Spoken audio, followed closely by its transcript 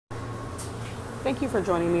Thank you for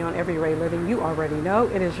joining me on Every Ray Living. You already know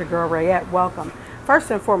it is your girl Rayette. Welcome. First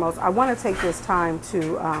and foremost, I want to take this time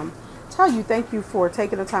to tell you thank you for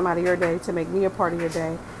taking the time out of your day to make me a part of your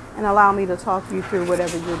day and allow me to talk you through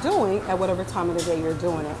whatever you're doing at whatever time of the day you're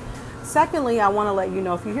doing it. Secondly, I want to let you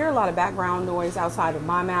know if you hear a lot of background noise outside of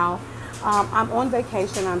my mouth, I'm on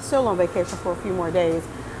vacation. I'm still on vacation for a few more days.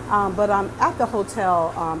 But I'm at the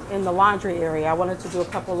hotel in the laundry area. I wanted to do a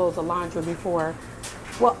couple loads of laundry before,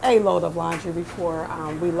 well, a load of laundry before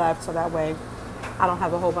we left, so that way I don't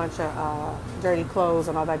have a whole bunch of dirty clothes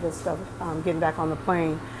and all that good stuff getting back on the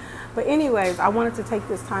plane. But anyways, I wanted to take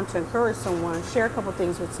this time to encourage someone, share a couple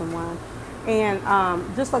things with someone, and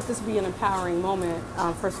just let this be an empowering moment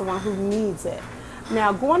for someone who needs it.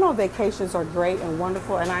 Now, going on vacations are great and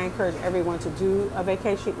wonderful, and I encourage everyone to do a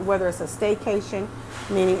vacation, whether it's a staycation,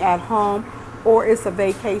 meaning at home, or it's a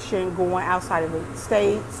vacation going outside of the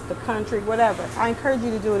states, the country, whatever. I encourage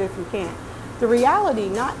you to do it if you can. The reality,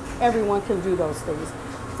 not everyone can do those things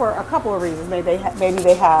for a couple of reasons. Maybe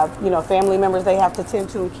they have family members they have to tend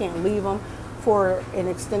to and can't leave them for an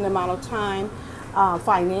extended amount of time.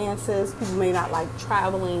 Finances, people may not like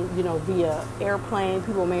traveling, via airplane.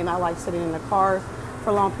 People may not like sitting in the cars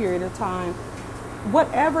for a long period of time.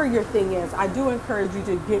 Whatever your thing is, I do encourage you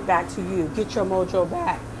to get back to you, get your mojo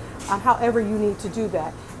back, however you need to do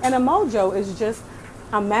that. And a mojo is just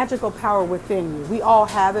a magical power within you. We all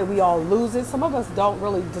have it, we all lose it. Some of us don't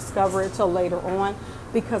really discover it till later on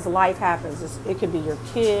because life happens. It could be your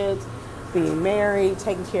kids, being married,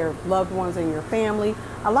 taking care of loved ones in your family.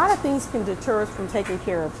 A lot of things can deter us from taking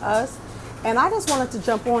care of us. And I just wanted to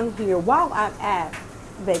jump on here while I'm at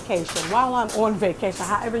vacation, while I'm on vacation,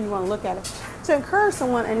 however you want to look at it, to encourage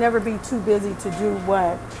someone and never be too busy to do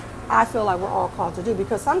what I feel like we're all called to do.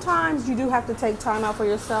 Because sometimes you do have to take time out for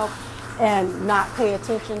yourself and not pay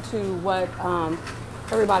attention to what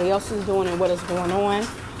everybody else is doing and what is going on,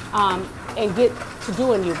 and get to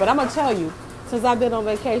doing you. But I'm going to tell you, since I've been on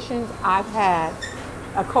vacations, I've had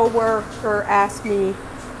a coworker ask me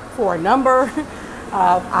for a number.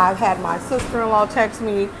 I've had my sister-in-law text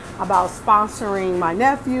me about sponsoring my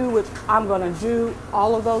nephew, which I'm going to do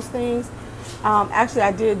all of those things. Actually,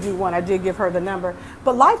 I did do one. I did give her the number.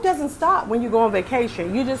 But life doesn't stop when you go on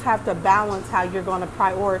vacation. You just have to balance how you're going to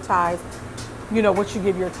prioritize, what you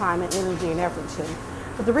give your time and energy and effort to.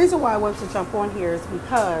 But the reason why I wanted to jump on here is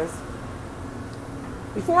because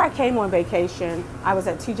before I came on vacation, I was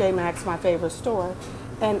at TJ Maxx, my favorite store,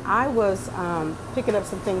 and I was picking up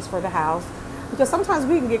some things for the house. Because sometimes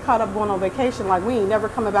we can get caught up going on vacation like we ain't never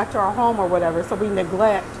coming back to our home or whatever, so we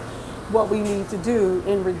neglect what we need to do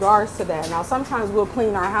in regards to that. Now, sometimes we'll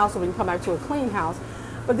clean our house so we can come back to a clean house.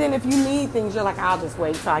 But then if you need things, you're like, I'll just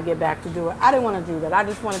wait till I get back to do it. I didn't want to do that. I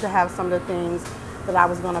just wanted to have some of the things that I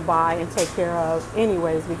was going to buy and take care of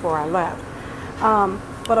anyways before I left.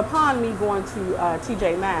 But upon me going to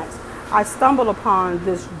TJ Maxx, I stumbled upon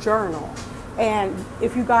this journal. And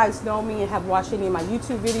if you guys know me and have watched any of my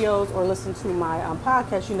YouTube videos or listened to my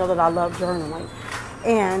podcast, you know that I love journaling.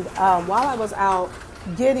 And while I was out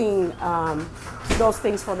getting those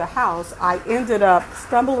things for the house, I ended up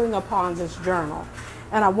stumbling upon this journal.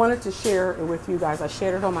 And I wanted to share it with you guys. I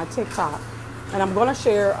shared it on my TikTok. And I'm going to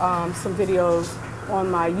share some videos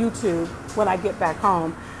on my YouTube when I get back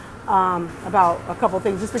home about a couple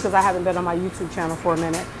things, just because I haven't been on my YouTube channel for a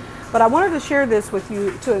minute. But I wanted to share this with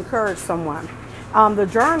you to encourage someone. The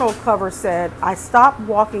journal cover said, I stopped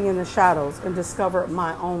walking in the shadows and discovered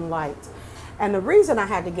my own light. And the reason I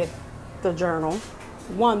had to get the journal,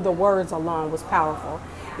 one, the words alone was powerful.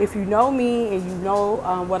 If you know me and you know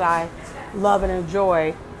what I love and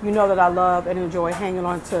enjoy, you know that I love and enjoy hanging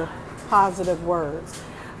on to positive words.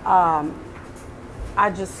 I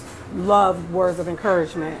just love words of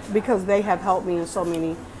encouragement because they have helped me in so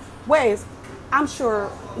many ways. I'm sure,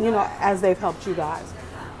 as they've helped you guys.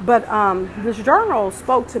 But this journal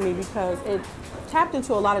spoke to me because it tapped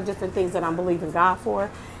into a lot of different things that I'm believing God for.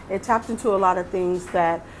 It tapped into a lot of things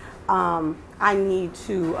that I need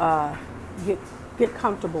to get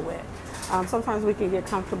comfortable with. Sometimes we can get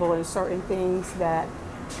comfortable in certain things that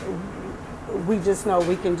we just know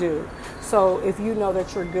we can do. So if you know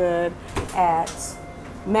that you're good at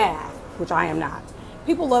math, which I am not,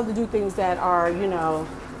 people love to do things that are,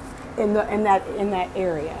 in that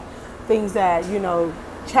area, things that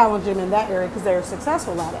challenge them in that area because they're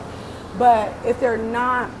successful at it. But if they're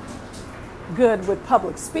not good with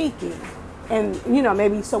public speaking, and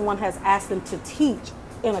maybe someone has asked them to teach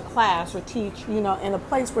in a class or teach in a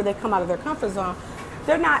place where they come out of their comfort zone,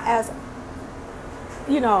 they're not as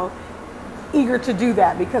eager to do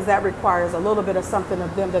that because that requires a little bit of something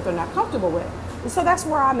of them that they're not comfortable with. So that's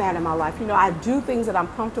where I'm at in my life. I do things that I'm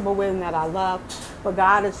comfortable with and that I love, but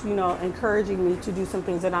God is, encouraging me to do some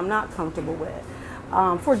things that I'm not comfortable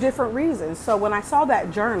with for different reasons. So when I saw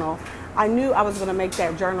that journal, I knew I was going to make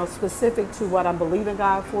that journal specific to what I'm believing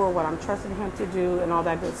God for, what I'm trusting Him to do, and all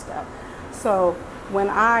that good stuff. So when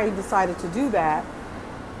I decided to do that,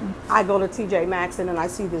 I go to TJ Maxx and I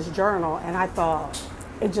see this journal, and I thought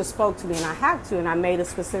it just spoke to me, and I have to, and I made it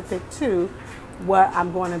specific to what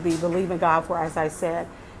I'm going to be believing God for, as I said,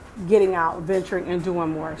 getting out, venturing, and doing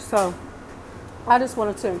more. So I just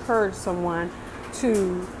wanted to encourage someone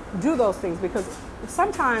to do those things, because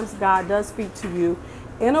sometimes God does speak to you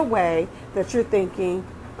in a way that you're thinking,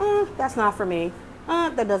 that's not for me,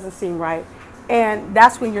 that doesn't seem right. And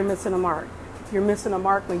that's when you're missing a mark. You're missing a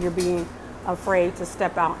mark when you're being afraid to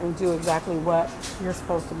step out and do exactly what you're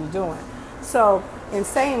supposed to be doing. So in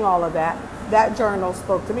saying all of that, that journal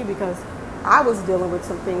spoke to me because I was dealing with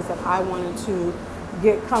some things that I wanted to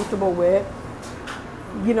get comfortable with,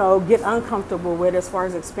 get uncomfortable with as far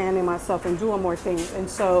as expanding myself and doing more things. And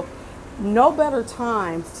so no better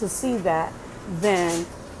time to see that than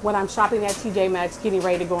when I'm shopping at TJ Maxx getting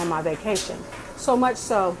ready to go on my vacation. So much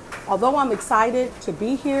so, although I'm excited to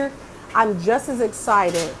be here, I'm just as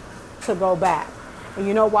excited to go back. And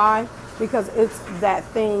you know why? Because it's that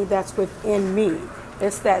thing that's within me.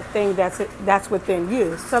 It's that thing that's within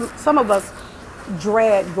you. Some of us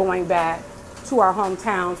dread going back to our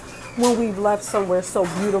hometowns when we've left somewhere so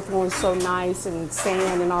beautiful and so nice and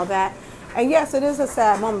sand and all that. And yes, it is a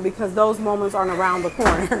sad moment because those moments aren't around the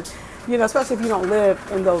corner, especially if you don't live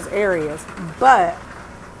in those areas. But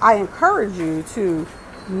I encourage you to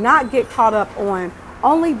not get caught up on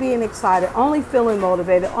only being excited, only feeling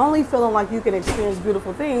motivated, only feeling like you can experience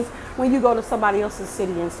beautiful things when you go to somebody else's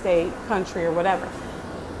city and state, country, or whatever.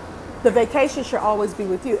 The vacation should always be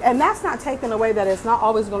with you. And that's not taking away that it's not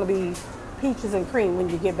always going to be peaches and cream when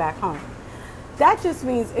you get back home. That just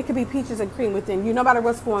means it could be peaches and cream within you, no matter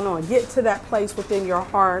what's going on. Get to that place within your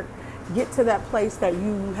heart. Get to that place that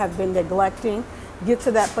you have been neglecting. Get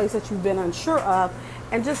to that place that you've been unsure of,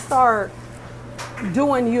 and just start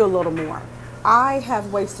doing you a little more. I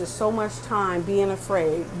have wasted so much time being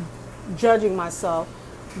afraid, judging myself,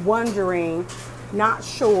 wondering, not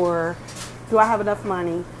sure, do I have enough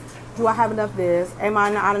money? Do I have enough this? Am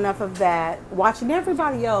I not enough of that? Watching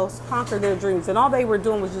everybody else conquer their dreams. And all they were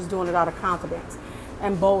doing was just doing it out of confidence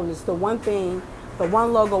and boldness. The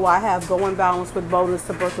one logo I have, go in balance with boldness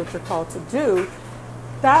to birth what you're called to do.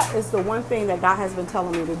 That is the one thing that God has been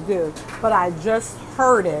telling me to do. But I just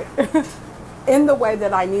heard it in the way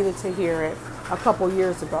that I needed to hear it a couple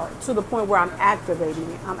years ago, to the point where I'm activating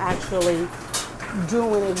it. I'm actually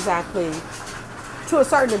doing exactly to a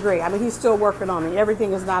certain degree. I mean, He's still working on me.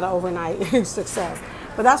 Everything is not an overnight success.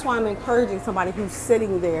 But that's why I'm encouraging somebody who's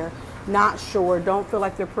sitting there, not sure, don't feel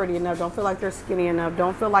like they're pretty enough, don't feel like they're skinny enough,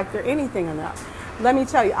 don't feel like they're anything enough. Let me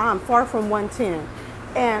tell you, I'm far from 110.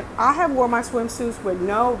 And I have worn my swimsuits with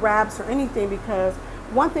no wraps or anything, because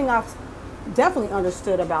one thing I've definitely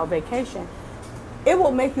understood about vacation, it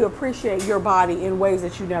will make you appreciate your body in ways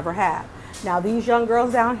that you never have. Now, these young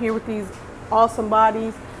girls down here with these awesome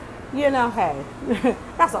bodies, hey,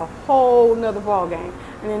 that's a whole nother ball game.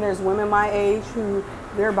 And then there's women my age who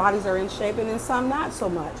their bodies are in shape, and then some not so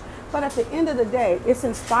much. But at the end of the day, it's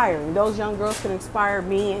inspiring. Those young girls can inspire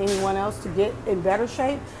me and anyone else to get in better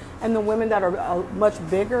shape. And the women that are much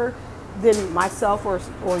bigger than myself or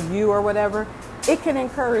you or whatever, it can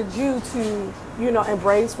encourage you to,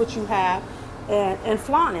 embrace what you have and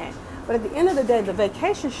flaunt it. But at the end of the day, the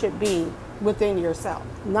vacation should be within yourself,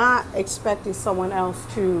 not expecting someone else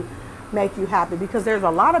to make you happy, because there's a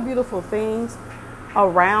lot of beautiful things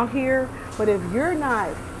around here. But if you're not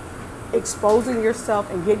exposing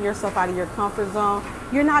yourself and getting yourself out of your comfort zone,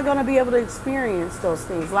 you're not going to be able to experience those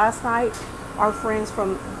things. Last night, our friends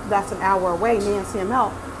from that's an hour away, me and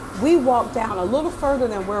CML, we walked down a little further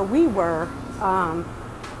than where we were,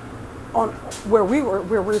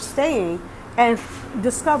 where we're staying, and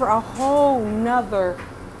discover a whole nother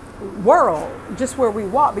world just where we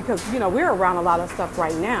walk, because we're around a lot of stuff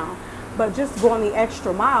right now, but just going the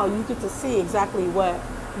extra mile, you get to see exactly what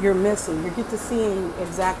you're missing. You get to see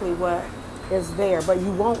exactly what is there, but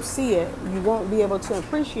you won't see it, you won't be able to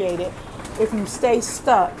appreciate it if you stay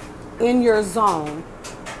stuck in your zone,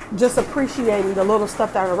 just appreciating the little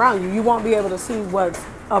stuff that are around you. You won't be able to see what's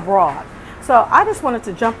abroad. So I just wanted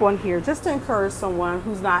to jump on here just to encourage someone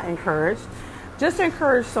who's not encouraged, just to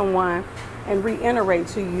encourage someone and reiterate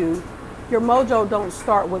to you Your mojo don't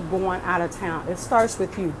start with going out of town. It starts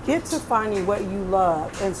with you. Get to finding what you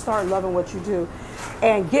love and start loving what you do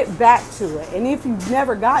and get back to it. And if you've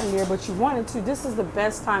never gotten there but you wanted to, this is the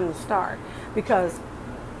best time to start, because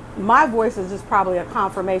my voice is just probably a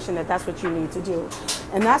confirmation that that's what you need to do.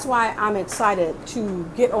 And that's why I'm excited to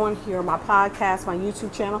get on here, my podcast, my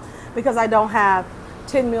YouTube channel, because I don't have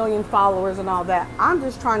 10 million followers and all that. I'm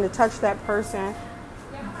just trying to touch that person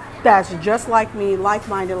that's just like me,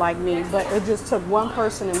 like-minded like me, but it just took one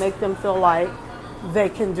person to make them feel like they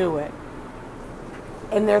can do it.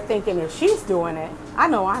 And they're thinking, if she's doing it, I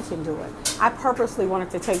know I can do it. I purposely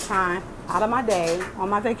wanted to take time out of my day on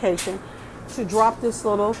my vacation to drop this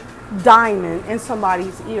little diamond in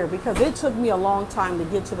somebody's ear, because it took me a long time to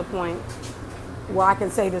get to the point where I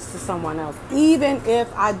can say this to someone else. Even if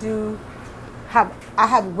I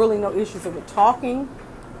have really no issues with talking,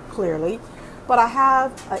 clearly, but I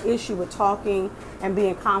have an issue with talking and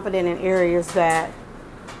being confident in areas that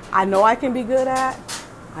I know I can be good at,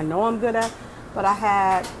 I know I'm good at, but I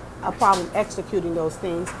had a problem executing those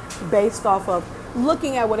things based off of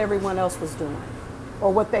looking at what everyone else was doing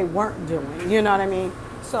or what they weren't doing, you know what I mean?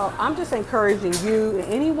 So I'm just encouraging you and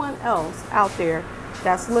anyone else out there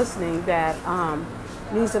that's listening that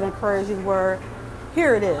needs an encouraging word.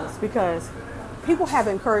 Here it is, because people have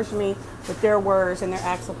encouraged me with their words and their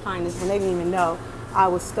acts of kindness when they didn't even know I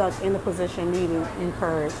was stuck in the position needing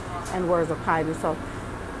encouraged and words of kindness. So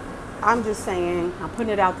I'm just saying, I'm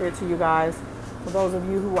putting it out there to you guys, for those of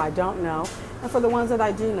you who I don't know, and for the ones that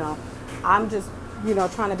I do know. I'm just,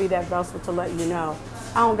 trying to be that vessel to let you know.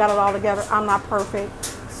 I don't got it all together. I'm not perfect.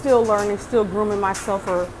 Still learning, still grooming myself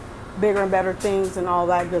for bigger and better things and all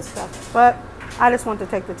that good stuff. But I just want to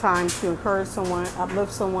take the time to encourage someone,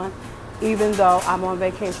 uplift someone. Even though I'm on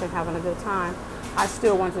vacation having a good time, I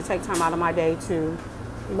still want to take time out of my day to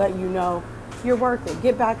let you know you're worth it.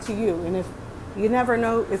 Get back to you. And if you never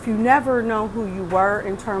know who you were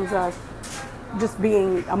in terms of just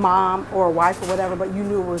being a mom or a wife or whatever, but you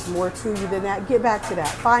knew it was more to you than that, get back to that.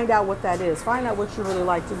 Find out what that is. Find out what you really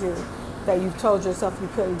like to do that you've told yourself you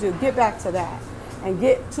couldn't do. Get back to that and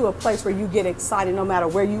get to a place where you get excited no matter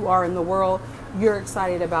where you are in the world. You're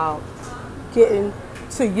excited about getting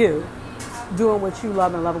to you, doing what you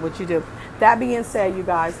love and loving what you do. That being said, you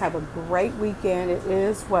guys have a great weekend. It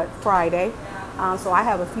is Friday, so I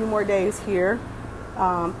have a few more days here.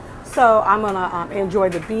 So I'm gonna enjoy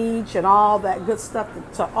the beach and all that good stuff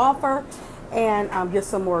to offer, and get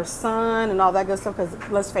some more sun and all that good stuff. Because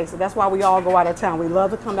let's face it, that's why we all go out of town. We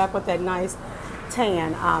love to come back with that nice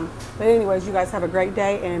tan. But anyways, you guys have a great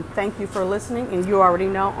day, and thank you for listening. And you already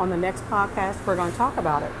know, on the next podcast, we're going to talk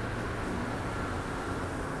about it.